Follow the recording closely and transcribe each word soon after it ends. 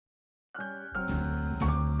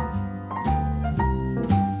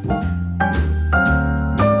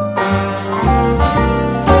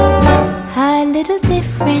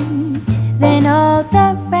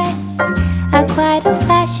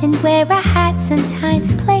mansion where I had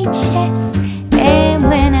sometimes played chess. And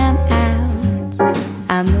when I'm out,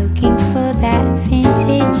 I'm looking for that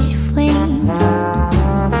vintage flame.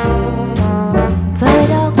 But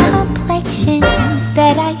all complexions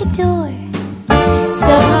that I adore,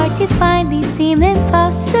 so hard to find, these seem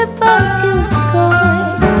impossible to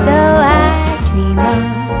score. So I dream on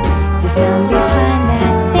to someday find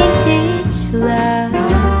that vintage love.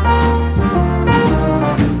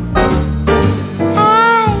 I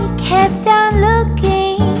kept on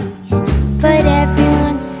looking, but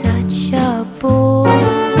everyone's such a bore.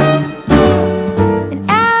 And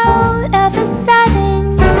out of a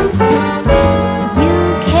sudden, you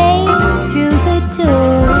came through the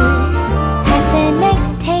door. At the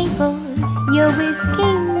next table, your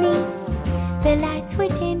whiskey neat, the lights were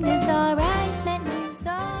dimmed as our eyes met and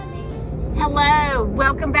saw me. Hello,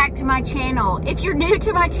 welcome back to my channel. If you're new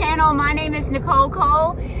to my channel, my name is Nicole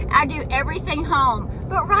Cole. I do everything home,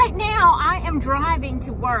 but right now I am driving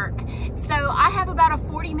to work. So I have about a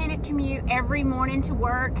 40-minute commute every morning to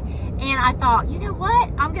work, and I thought, you know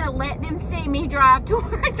what? I'm gonna let them see me drive to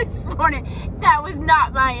work this morning. That was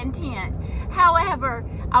not my intent. However,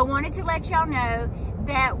 I wanted to let y'all know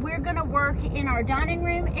that we're gonna work in our dining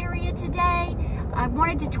room area today. I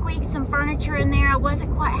wanted to tweak some furniture in there. I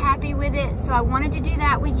wasn't quite happy with it, so I wanted to do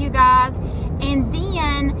that with you guys. And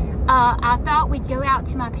then I thought we'd go out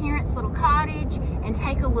to my parents' little cottage and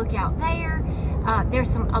take a look out there.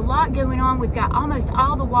 There's a lot going on. We've got almost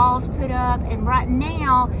all the walls put up, and right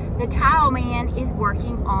now the tile man is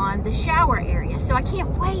working on the shower area. So I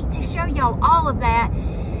can't wait to show y'all all of that.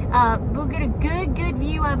 We'll get a good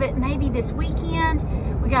view of it maybe this weekend.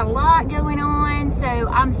 We got a lot going on, so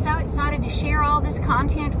I'm so excited to share all this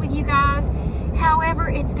content with you guys. However,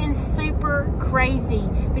 it's been super crazy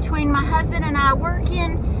between my husband and I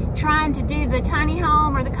working, trying to do the tiny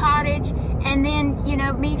home or the cottage, and then, you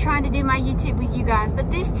know, me trying to do my YouTube with you guys.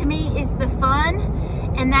 But this to me is the fun,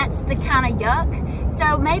 and that's the kind of yuck.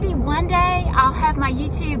 So maybe one day I'll have my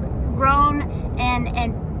YouTube grown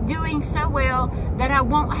and doing so well that I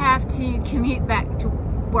won't have to commute back to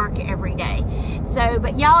work every day. So,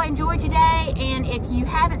 but y'all enjoy today, and if you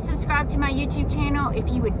haven't subscribed to my YouTube channel, if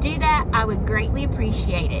you would do that, I would greatly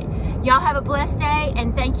appreciate it. Y'all have a blessed day,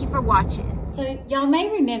 and thank you for watching. So y'all may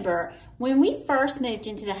remember when we first moved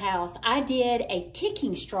into the house, I did a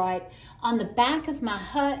ticking stripe on the back of my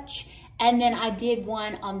hutch, and then I did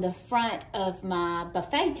one on the front of my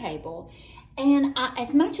buffet table. And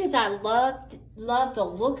as much as I love the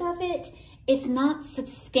look of it, it's not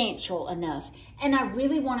substantial enough, and I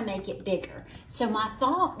really want to make it bigger. So my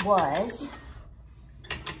thought was,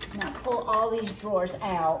 I'm gonna pull all these drawers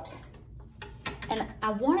out, and I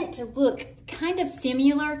want it to look kind of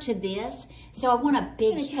similar to this. So I want a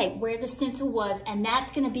big tape where the stencil was, and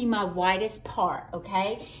that's gonna be my widest part,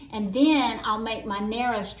 okay? And then I'll make my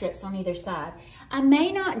narrow strips on either side. I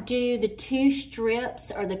may not do the 2 strips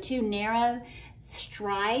or the 2 narrow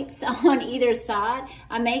stripes on either side.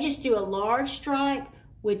 I may just do a large stripe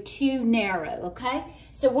with 2 narrow, okay?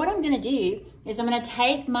 So what I'm gonna do is I'm gonna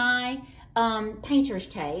take my painter's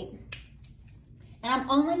tape, and I'm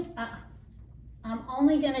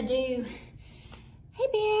only gonna do, hey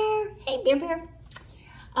bear.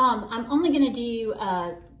 I'm only gonna do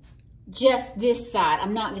just this side.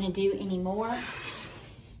 I'm not gonna do any more.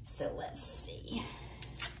 So let's see.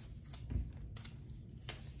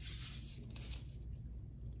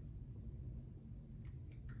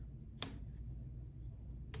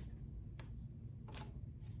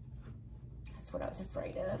 That's what I was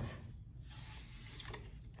afraid of.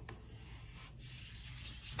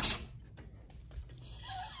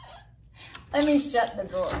 Let me shut the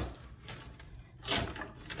drawers.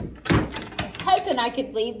 I was hoping I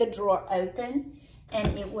could leave the drawer open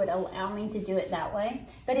and it would allow me to do it that way,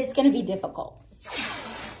 but it's gonna be difficult.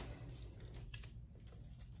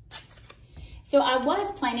 So I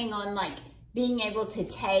was planning on like being able to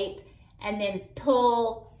tape and then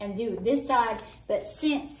pull and do this side, but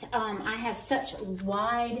since I have such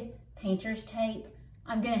wide painter's tape,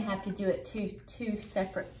 I'm gonna have to do it two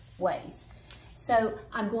separate ways. So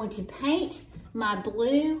I'm going to paint my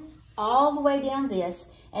blue all the way down this,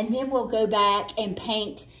 and then we'll go back and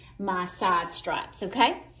paint my side stripes,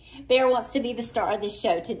 okay? Bear wants to be the star of this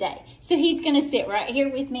show today. So he's gonna sit right here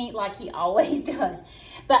with me like he always does.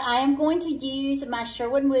 But I am going to use my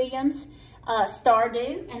Sherwin-Williams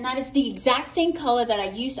Stardew, and that is the exact same color that I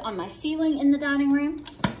used on my ceiling in the dining room.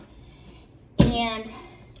 And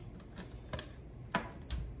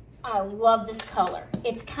I love this color.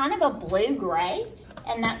 It's kind of a blue-gray,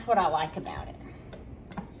 and that's what I like about it.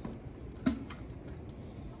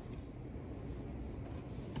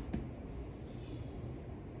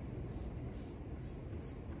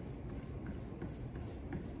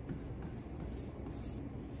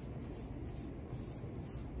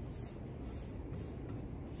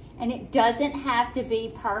 And it doesn't have to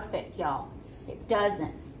be perfect, y'all. It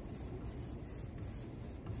doesn't.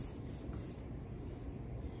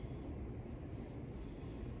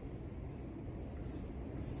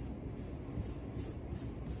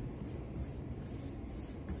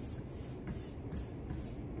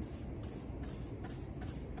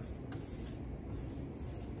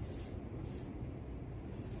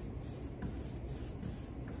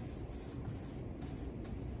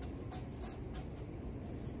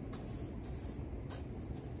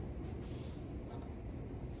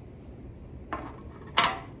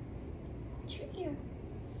 Your ear.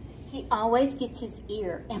 He always gets his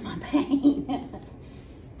ear in my paint.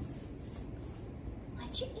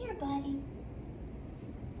 What's your ear, buddy?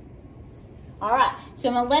 All right, so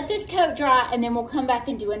I'm gonna let this coat dry and then we'll come back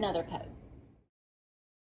and do another coat.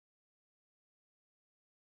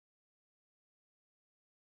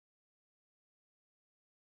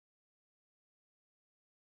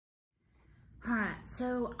 All right,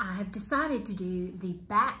 so I have decided to do the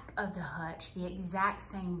back of the hutch the exact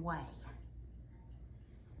same way.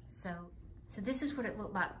 So this is what it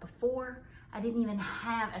looked like before. I didn't even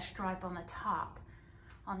have a stripe on the top.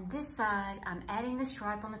 On this side, I'm adding the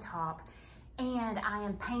stripe on the top, and I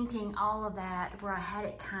am painting all of that where I had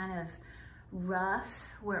it kind of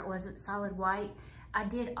rough, where it wasn't solid white. I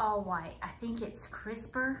did all white. I think it's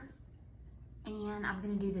crisper, and I'm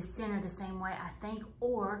gonna do the center the same way, I think,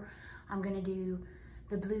 or I'm gonna do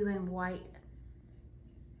the blue and white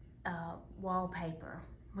wallpaper,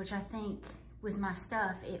 which I think with my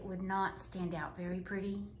stuff, it would not stand out very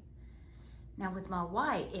pretty. Now with my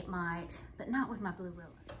white, it might, but not with my blue will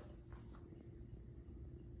it?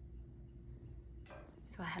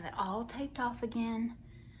 So I have it all taped off again.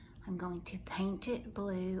 I'm going to paint it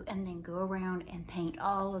blue and then go around and paint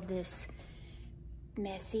all of this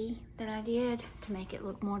messy that I did to make it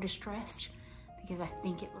look more distressed, because I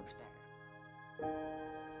think it looks better.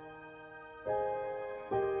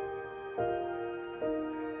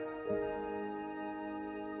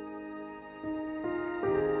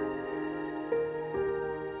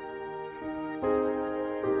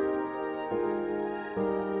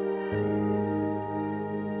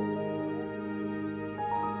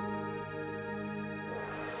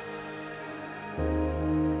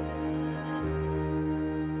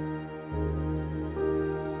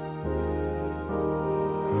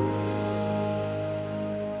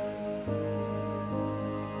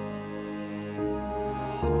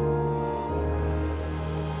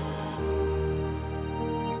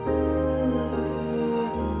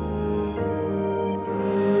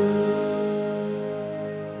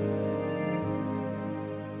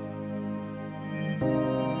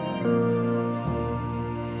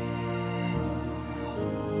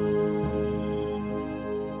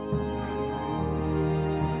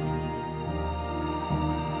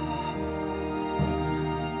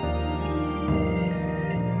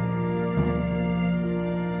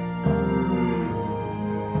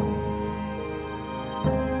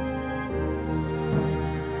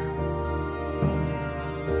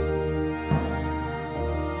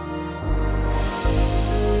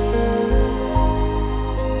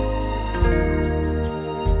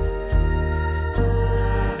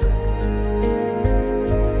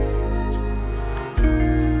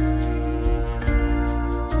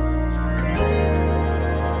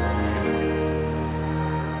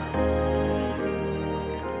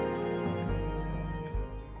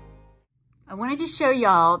 I wanted to show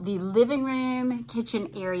y'all the living room kitchen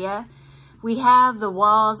area. We have the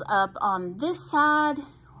walls up on this side.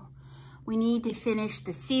 We need to finish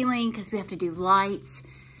the ceiling because we have to do lights.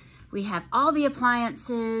 We have all the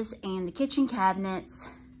appliances and the kitchen cabinets.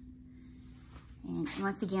 And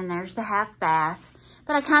once again, there's the half bath.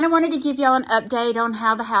 But I kind of wanted to give y'all an update on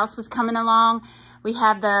how the house was coming along. We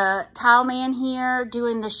have the tile man here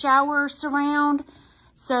doing the shower surround.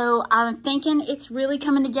 So I'm thinking it's really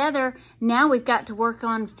coming together. Now we've got to work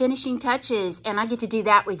on finishing touches, and I get to do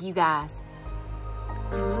that with you guys.